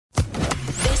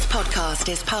podcast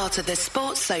is part of the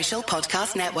Sports Social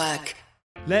Podcast Network.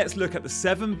 Let's look at the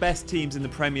 7 best teams in the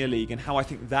Premier League and how I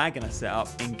think they're going to set up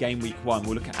in game week 1.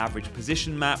 We'll look at average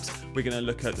position maps. We're going to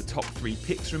look at the top 3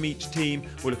 picks from each team.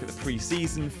 We'll look at the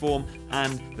pre-season form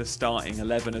and the starting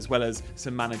 11, as well as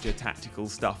some manager tactical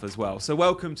stuff as well. So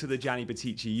welcome to the Gianni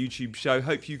Battici YouTube show.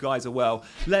 Hope you guys are well.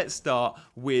 Let's start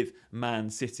with Man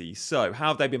City. So how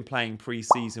have they been playing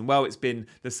pre-season? Well, it's been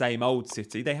the same old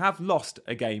City. They have lost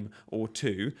a game or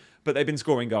two, but they've been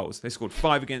scoring goals. They scored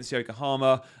 5 against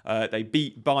Yokohama. They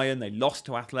beat Bayern. They lost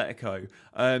to Atletico.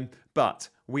 But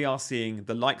we are seeing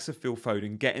the likes of Phil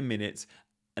Foden getting minutes,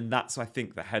 and that's, I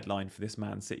think, the headline for this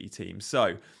Man City team.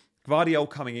 So Gvardiol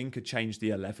coming in could change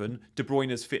the 11. De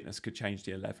Bruyne's fitness could change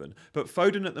the 11. But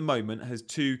Foden at the moment has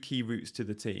 2 key routes to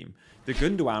the team. The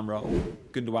Gundogan role,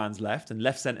 Gundogan's left, and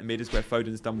left centre mid is where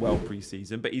Foden's done well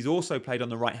pre-season, but he's also played on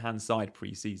the right-hand side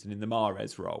pre-season in the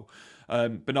Mahrez role.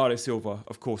 Bernardo Silva,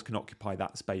 of course, can occupy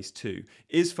that space too.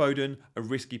 Is Foden a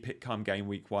risky pick come game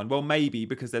week 1? Well, maybe,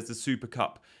 because there's the Super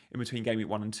Cup in between game week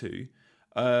 1 and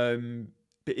 2.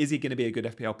 But is he going to be a good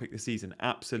FPL pick this season?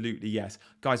 Absolutely, yes.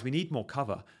 Guys, we need more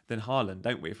cover than Haaland,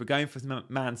 don't we? If we're going for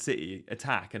Man City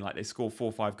attack and like they score 4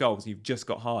 or 5 goals and you've just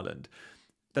got Haaland,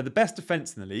 they're the best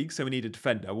defence in the league, so we need a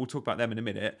defender. We'll talk about them in a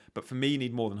minute. But for me, you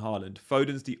need more than Haaland.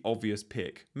 Foden's the obvious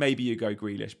pick. Maybe you go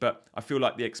Grealish, but I feel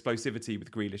like the explosivity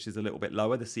with Grealish is a little bit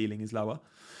lower. The ceiling is lower.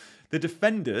 The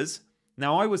defenders,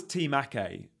 now I was Team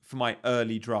Ake for my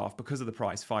early draft because of the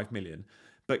price, 5 million.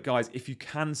 But guys, if you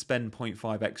can spend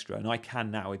 0.5 extra, and I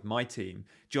can now with my team,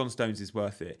 John Stones is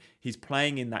worth it. He's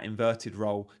playing in that inverted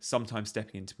role, sometimes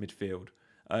stepping into midfield.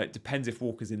 It depends if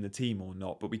Walker's in the team or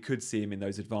not, but we could see him in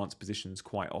those advanced positions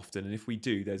quite often. And if we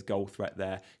do, there's goal threat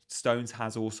there. Stones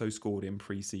has also scored in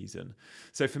pre-season.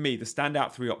 So for me, the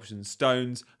standout 3 options,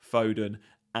 Stones, Foden,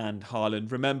 and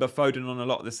Haaland. Remember, Foden on a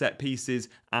lot of the set pieces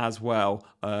as well.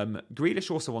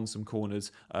 Grealish also on some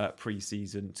corners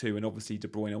pre-season too. And obviously De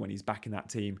Bruyne, when he's back in that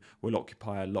team, will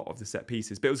occupy a lot of the set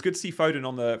pieces. But it was good to see Foden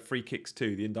on the free kicks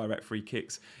too, the indirect free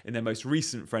kicks in their most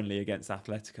recent friendly against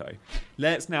Atletico.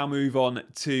 Let's now move on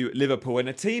to Liverpool, and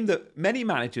a team that many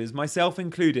managers, myself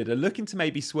included, are looking to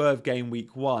maybe swerve game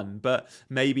week 1. But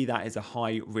maybe that is a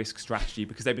high risk strategy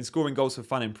because they've been scoring goals for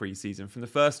fun in pre-season. From the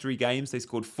first 3 games, they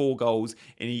scored 4 goals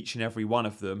in each and every one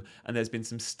of them, and there's been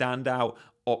some standout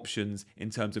options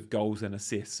in terms of goals and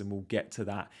assists, and we'll get to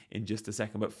that in just a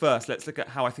second. But first, let's look at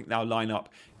how I think they'll line up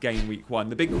game week 1.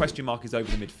 The big question mark is over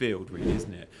the midfield, really,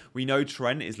 isn't it? We know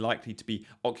Trent is likely to be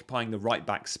occupying the right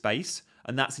back space,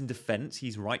 and that's in defence.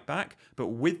 He's right back, but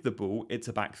with the ball, it's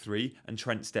a back 3, and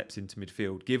Trent steps into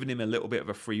midfield, giving him a little bit of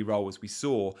a free role, as we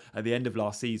saw at the end of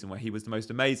last season, where he was the most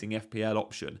amazing FPL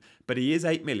option. But he is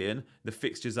 8 million. The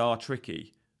fixtures are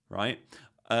tricky, right?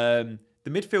 The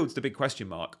midfield's the big question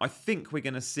mark. I think we're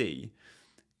going to see,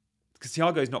 because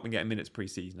Thiago's not been getting minutes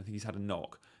pre-season. I think he's had a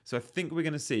knock. So I think we're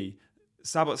going to see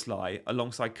Szoboszlai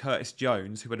alongside Curtis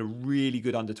Jones, who had a really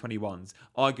good under-21s.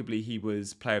 Arguably, he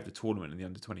was player of the tournament in the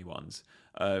under-21s.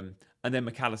 And then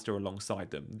McAllister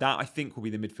alongside them. That, I think, will be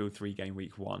the midfield 3 game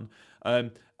week 1.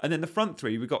 And then the front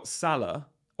 3, we've got Salah,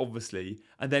 obviously.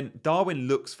 And then Darwin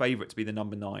looks favourite to be the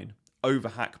number 9. Over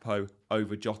Hakpo,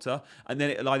 over Jota. And then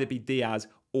it'll either be Diaz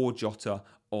or Jota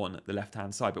on the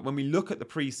left-hand side. But when we look at the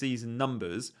pre-season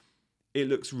numbers, it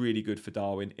looks really good for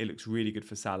Darwin. It looks really good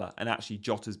for Salah. And actually,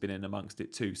 Jota's been in amongst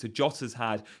it too. So Jota's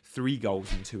had 3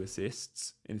 goals and 2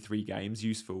 assists in 3 games.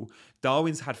 Useful.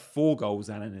 Darwin's had 4 goals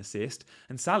and an assist.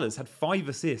 And Salah's had 5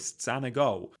 assists and a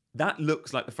goal. That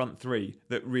looks like the front 3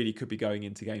 that really could be going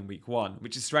into game week 1,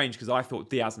 which is strange because I thought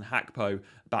Diaz and Hakpo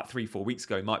about 3-4 weeks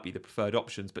ago might be the preferred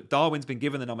options. But Darwin's been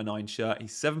given the number 9 shirt.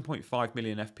 He's 7.5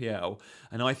 million FPL,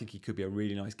 and I think he could be a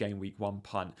really nice game week 1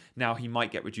 punt. Now, he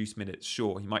might get reduced minutes,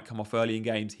 sure. He might come off early in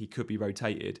games. He could be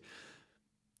rotated.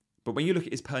 But when you look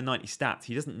at his per 90 stats,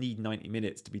 he doesn't need 90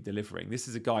 minutes to be delivering. This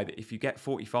is a guy that if you get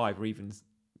 45 or even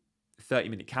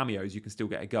 30-minute cameos, you can still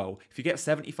get a goal. If you get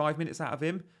 75 minutes out of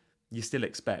him, you still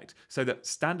expect. So the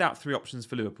standout 3 options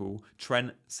for Liverpool,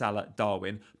 Trent, Salah,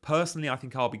 Darwin. Personally, I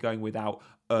think I'll be going without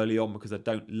early on because I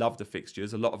don't love the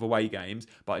fixtures, a lot of away games,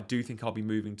 but I do think I'll be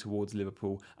moving towards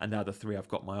Liverpool, and they're the 3 I've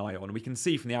got my eye on. And we can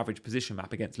see from the average position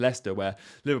map against Leicester, where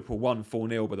Liverpool won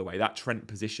 4-0, by the way, that Trent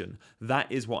position.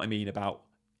 That is what I mean about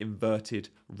inverted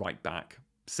right back.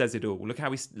 Says it all. Look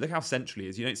how central he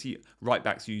is. You don't see right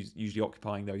backs usually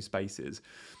occupying those spaces.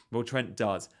 Well, Trent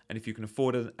does. And if you can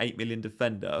afford an 8 million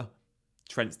defender,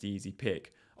 Trent's the easy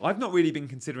pick. I've not really been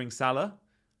considering Salah,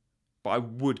 but I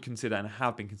would consider and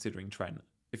have been considering Trent.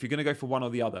 If you're going to go for one or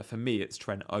the other, for me, it's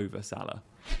Trent over Salah.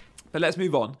 But let's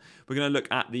move on. We're going to look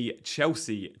at the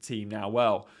Chelsea team now.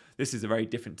 Well, this is a very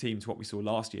different team to what we saw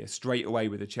last year. Straight away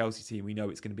with the Chelsea team, we know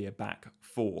it's going to be a back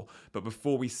four. But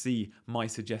before we see my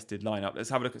suggested lineup, let's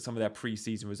have a look at some of their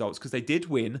pre-season results, because they did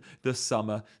win the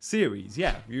summer series.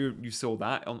 Yeah, you saw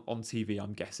that on TV,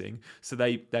 I'm guessing. So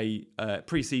they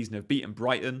pre-season have beaten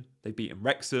Brighton, they've beaten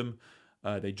Wrexham,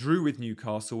 they drew with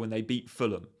Newcastle, and they beat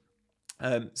Fulham.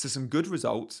 So some good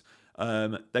results.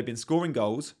 They've been scoring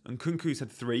goals, and Nkunku's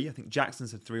had 3. I think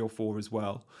Jackson's had 3 or 4 as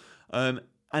well.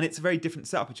 And it's a very different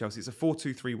setup at Chelsea. It's a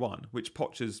 4-2-3-1, which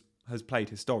Poch has played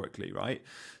historically, right?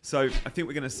 So I think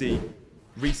we're going to see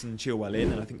Reece and Chilwell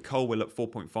in, and I think Colwill at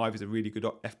 4.5 is a really good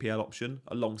FPL option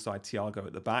alongside Thiago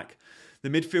at the back. The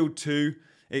midfield 2,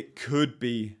 it's going to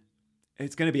be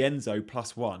Enzo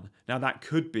 +1. Now it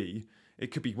could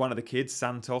be one of the kids,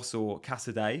 Santos or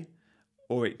Casadei,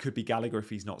 or it could be Gallagher if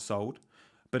he's not sold.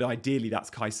 But ideally, that's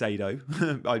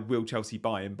Caicedo. Will Chelsea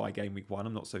buy him by game week 1?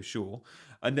 I'm not so sure.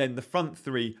 And then the front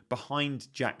 3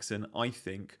 behind Jackson, I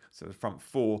think, so the front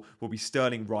 4 will be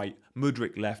Sterling right,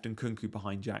 Mudryk left, and Nkunku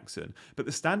behind Jackson. But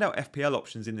the standout FPL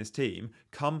options in this team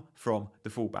come from the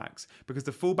fullbacks, because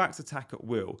the fullbacks attack at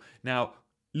will. Now,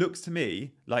 looks to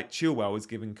me like Chilwell is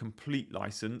given complete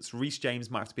licence. Reece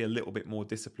James might have to be a little bit more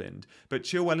disciplined. But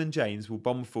Chilwell and James will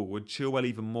bomb forward. Chilwell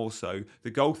even more so.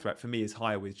 The goal threat for me is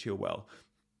higher with Chilwell.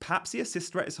 Perhaps the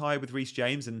assist threat is higher with Reece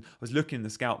James, and I was looking in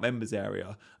the scout members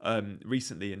area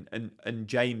recently, and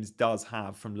James does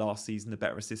have from last season the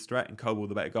better assist threat, and Colwill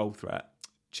the better goal threat,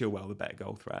 Chilwell the better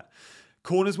goal threat.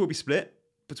 Corners will be split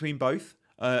between both.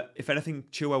 If anything,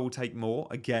 Chilwell will take more.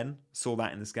 Again, saw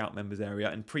that in the scout members area.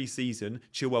 And pre-season,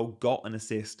 Chilwell got an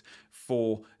assist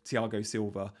for Thiago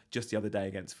Silva just the other day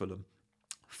against Fulham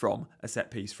from a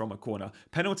set piece, from a corner.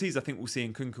 Penalties, I think we'll see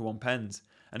Nkunku on pens.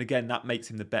 And again, that makes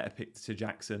him the better pick to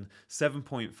Jackson.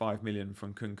 7.5 million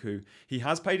from Nkunku. He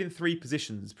has played in 3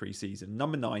 positions pre-season.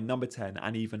 Number 9, number 10,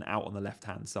 and even out on the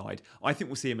left-hand side. I think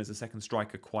we'll see him as a second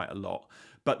striker quite a lot.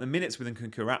 But the minutes with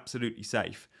Nkunku are absolutely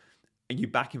safe. And you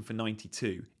back him for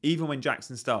 92. Even when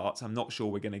Jackson starts, I'm not sure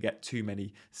we're going to get too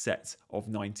many sets of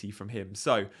 90 from him.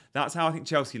 So that's how I think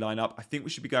Chelsea line up. I think we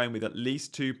should be going with at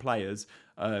least 2 players,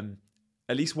 at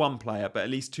least 1 player, but at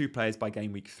least 2 players by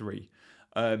game week 3.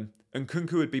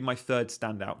 Nkunku would be my third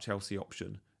standout Chelsea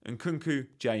option. Nkunku,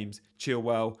 James,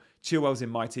 Chilwell. Chilwell's in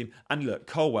my team. And look,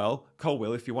 Colwill,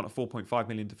 if you want a 4.5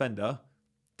 million defender,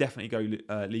 definitely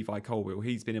go Levi Colwill.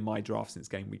 He's been in my draft since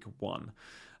game week 1.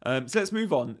 So let's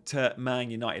move on to Man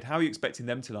United. How are you expecting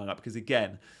them to line up? Because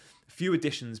again, few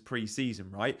additions pre-season,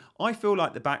 right? I feel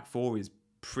like the back 4 is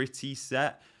pretty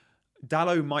set.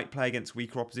 Dalot might play against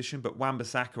weaker opposition, but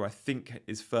Wan-Bissaka, I think,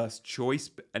 is first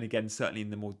choice. And again, certainly in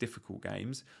the more difficult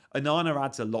games. Onana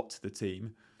adds a lot to the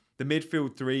team. The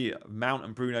midfield 3, Mount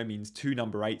and Bruno, means 2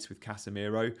 number 8s with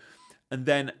Casemiro. And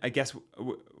then I guess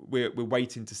we're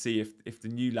waiting to see if the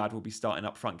new lad will be starting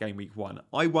up front game week 1.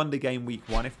 I wonder game week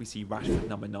 1 if we see Rashford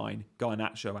number 9,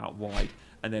 Garnacho out wide,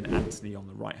 and then Anthony on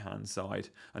the right-hand side.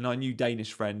 And our new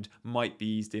Danish friend might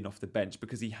be eased in off the bench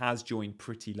because he has joined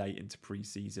pretty late into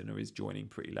pre-season, or is joining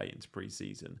pretty late into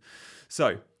pre-season.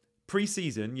 So,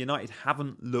 pre-season, United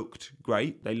haven't looked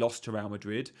great. They lost to Real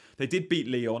Madrid. They did beat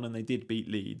Lyon and they did beat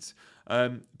Leeds.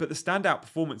 But the standout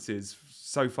performances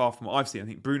so far from what I've seen, I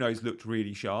think Bruno's looked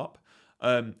really sharp.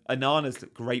 Onana's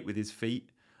looked great with his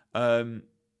feet. And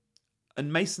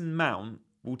Mason Mount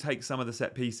will take some of the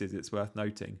set pieces, it's worth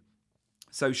noting.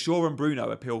 So Shaw and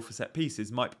Bruno appeal for set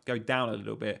pieces might go down a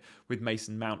little bit with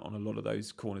Mason Mount on a lot of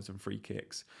those corners and free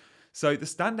kicks. So the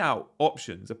standout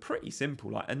options are pretty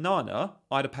simple. Like Onana,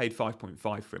 I'd have paid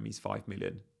 5.5 for him. He's 5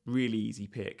 million. Really easy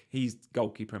pick. He's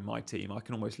goalkeeper in my team. I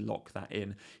can almost lock that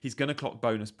in. He's going to clock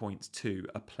bonus points too,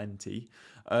 aplenty.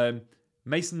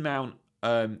 Mason Mount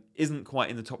isn't quite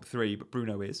in the top 3, but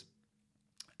Bruno is.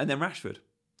 And then Rashford.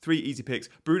 3 easy picks.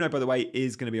 Bruno, by the way,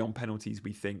 is going to be on penalties,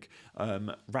 we think.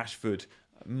 Rashford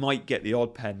might get the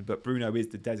odd pen, but Bruno is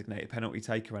the designated penalty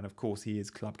taker, and of course he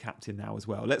is club captain now as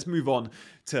well. Let's move on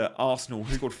to Arsenal,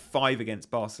 who scored 5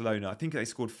 against Barcelona. I think they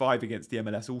scored 5 against the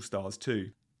MLS All-Stars too.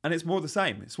 And it's more of the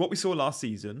same. It's what we saw last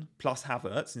season, plus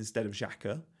Havertz instead of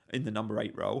Xhaka in the number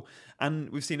 8 role. And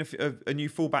we've seen a new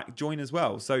fullback join as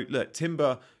well. So look,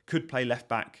 Timber could play left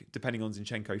back depending on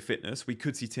Zinchenko fitness. We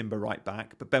could see Timber right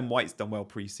back, but Ben White's done well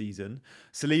pre-season.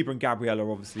 Saliba and Gabriel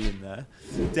are obviously in there.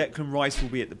 Declan Rice will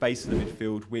be at the base of the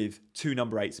midfield with 2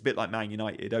 number 8s, a bit like Man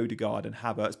United, Odegaard and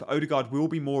Havertz. But Odegaard will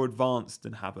be more advanced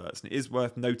than Havertz, and it is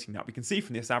worth noting that. We can see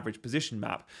from this average position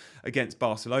map against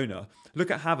Barcelona.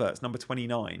 Look at Havertz, number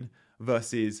 29,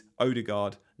 versus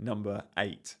Odegaard, number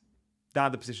 8. They're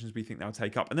the positions we think they'll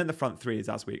take up. And then the front three is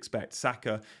as we expect.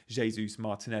 Saka, Jesus,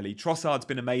 Martinelli. Trossard's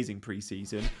been amazing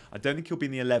pre-season. I don't think he'll be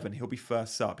in the 11. He'll be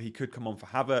first sub. He could come on for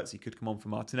Havertz. He could come on for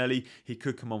Martinelli. He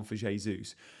could come on for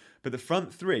Jesus. But the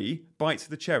front three, bites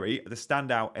of the cherry, are the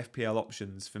standout FPL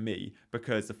options for me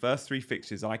because the first three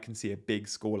fixtures, I can see a big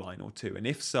scoreline or two. And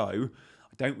if so,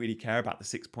 I don't really care about the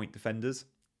 6-point defenders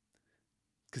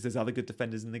because there's other good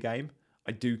defenders in the game.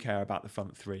 I do care about the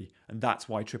front three, and that's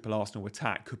why triple Arsenal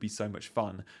attack could be so much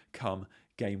fun come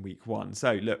game week 1.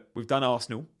 So look, we've done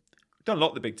Arsenal. We've done a lot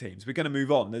of the big teams. We're going to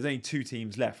move on. There's only 2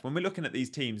 teams left. When we're looking at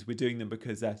these teams, we're doing them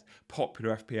because they're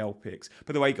popular FPL picks.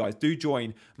 By the way, guys, do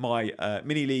join my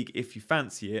mini league if you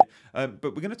fancy it. But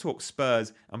we're going to talk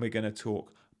Spurs and we're going to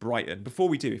talk Brighton. Before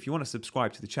we do, if you want to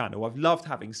subscribe to the channel, I've loved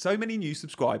having so many new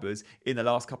subscribers in the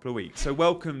last couple of weeks. So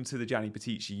welcome to the Gianni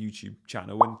Patici YouTube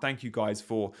channel, and thank you guys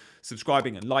for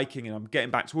subscribing and liking, and I'm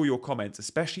getting back to all your comments,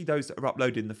 especially those that are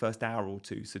uploaded in the first hour or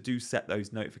two, so do set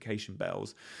those notification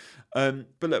bells. But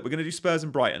look, we're going to do Spurs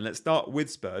and Brighton. Let's start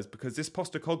with Spurs because this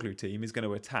Postecoglou team is going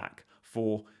to attack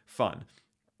for fun.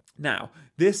 Now,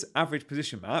 this average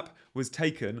position map was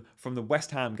taken from the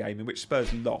West Ham game in which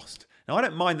Spurs lost. Now, I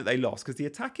don't mind that they lost because the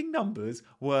attacking numbers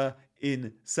were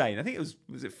insane. I think it was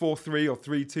it 4-3 or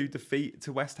 3-2 defeat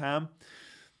to West Ham?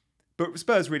 But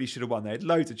Spurs really should have won. They had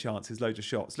loads of chances, loads of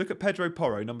shots. Look at Pedro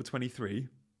Porro, number 23.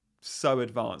 So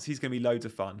advanced. He's going to be loads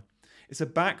of fun. It's a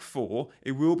back four.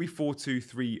 It will be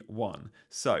 4-2-3-1.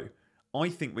 So I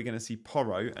think we're going to see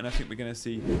Porro, and I think we're going to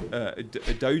see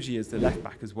Adoji as the left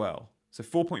back as well. So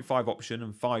 4.5 option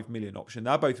and 5 million option.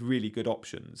 They're both really good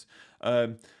options.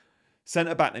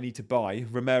 Centre-back they need to buy.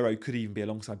 Romero could even be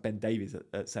alongside Ben Davies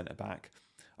at centre-back.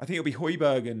 I think it'll be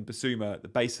Højbjerg and Basuma at the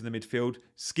base of the midfield.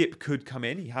 Skip could come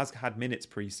in. He has had minutes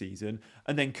pre-season.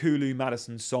 And then Kulu,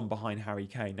 Maddison, Son behind Harry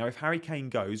Kane. Now, if Harry Kane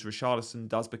goes, Richarlison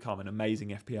does become an amazing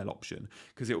FPL option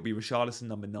because it will be Richarlison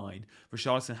number 9.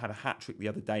 Richarlison had a hat-trick the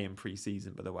other day in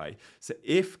pre-season, by the way. So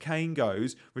if Kane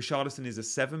goes, Richarlison is a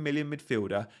 7 million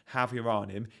midfielder. Have your eye on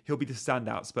him. He'll be the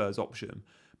standout Spurs option.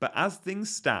 But as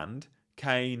things stand,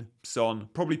 Kane, Son,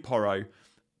 probably Porro,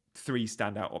 3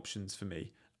 standout options for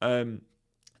me.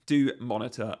 Do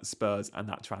monitor Spurs and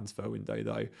that transfer window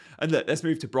though. And look, let's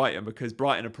move to Brighton because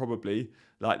Brighton are probably,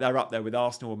 they're up there with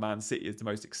Arsenal and Man City as the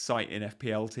most exciting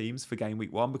FPL teams for game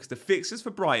week 1 because the fixtures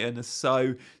for Brighton are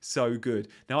so good.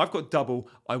 Now I've got double.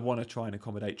 I want to try and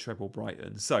accommodate treble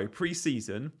Brighton. So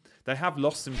pre-season, they have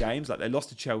lost some games. Like they lost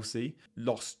to Chelsea,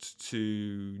 lost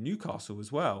to Newcastle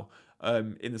as well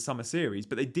in the summer series,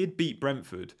 but they did beat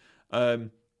Brentford.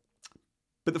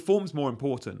 But the form's more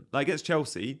important. Like against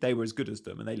Chelsea, they were as good as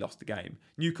them and they lost the game.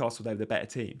 Newcastle, they were the better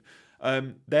team.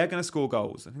 They're going to score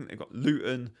goals. I think they've got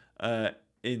Luton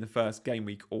in the first game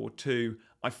week or 2.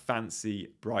 I fancy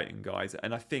Brighton, guys.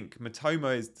 And I think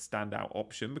Matoma is the standout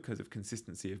option because of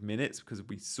consistency of minutes, because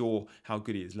we saw how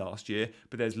good he is last year.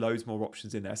 But there's loads more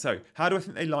options in there. So how do I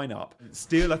think they line up?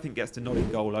 Steele, I think, gets the nodding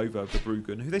goal over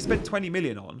Verbruggen, who they spent 20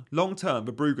 million on. Long term,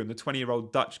 Verbruggen, the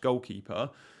 20-year-old Dutch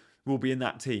goalkeeper, will be in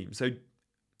that team. So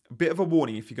a bit of a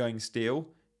warning if you're going Steele.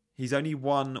 He's only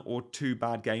 1 or 2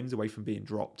 bad games away from being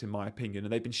dropped, in my opinion,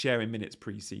 and they've been sharing minutes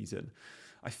pre-season.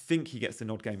 I think he gets the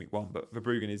nod game week 1, but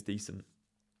Verbruggen is decent.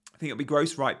 I think it'll be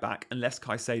Gross right back unless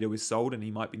Caicedo is sold and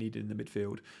he might be needed in the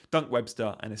midfield. Dunk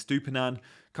Webster and Estupinan.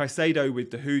 Caicedo with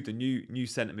Dahoud, the new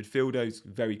centre midfielder, who's a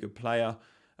very good player.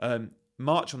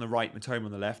 March on the right, Matoma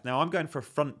on the left. Now I'm going for a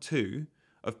front 2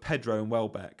 of Pedro and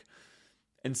Welbeck.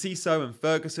 And Enciso and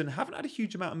Ferguson haven't had a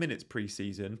huge amount of minutes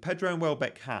pre-season. Pedro and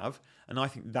Welbeck have, and I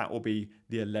think that will be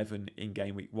the 11 in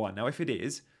game week 1. Now, if it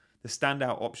is, the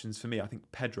standout options for me, I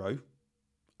think Pedro.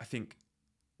 I think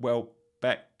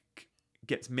Welbeck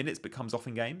gets minutes but comes off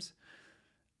in games.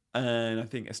 And I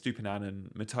think Estupinan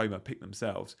and Matoma pick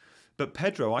themselves. But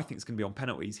Pedro, I think, is going to be on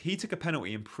penalties. He took a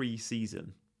penalty in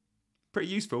pre-season. Pretty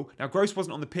useful. Now, Gross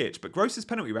wasn't on the pitch, but Gross's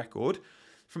penalty record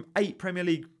from 8 Premier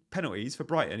League penalties for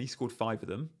Brighton, he scored 5 of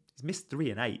them. He's missed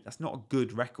 3 and 8. That's not a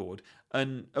good record.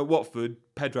 And at Watford,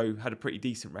 Pedro had a pretty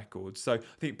decent record. So I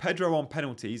think Pedro on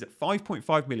penalties at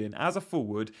 5.5 million as a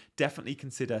forward, definitely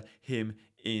consider him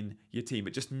in your team.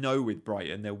 But just know with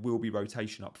Brighton, there will be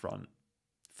rotation up front.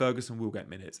 Ferguson will get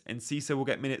minutes. Enciso will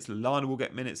get minutes. Lallana will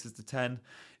get minutes as the 10.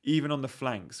 Even on the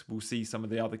flanks, we'll see some of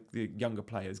the younger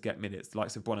players get minutes, the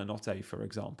likes of Buonanotte, for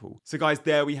example. So guys,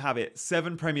 there we have it.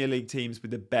 7 Premier League teams with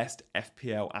the best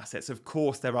FPL assets. Of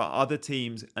course, there are other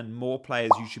teams and more players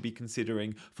you should be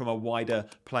considering from a wider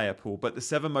player pool. But the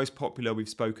 7 most popular we've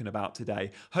spoken about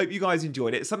today. Hope you guys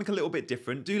enjoyed it. It's something a little bit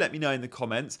different. Do let me know in the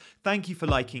comments. Thank you for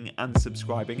liking and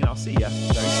subscribing, and I'll see you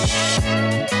very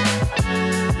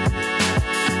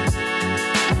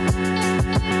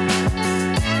soon.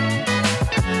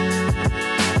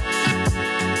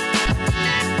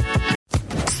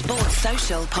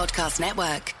 Social Podcast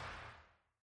Network.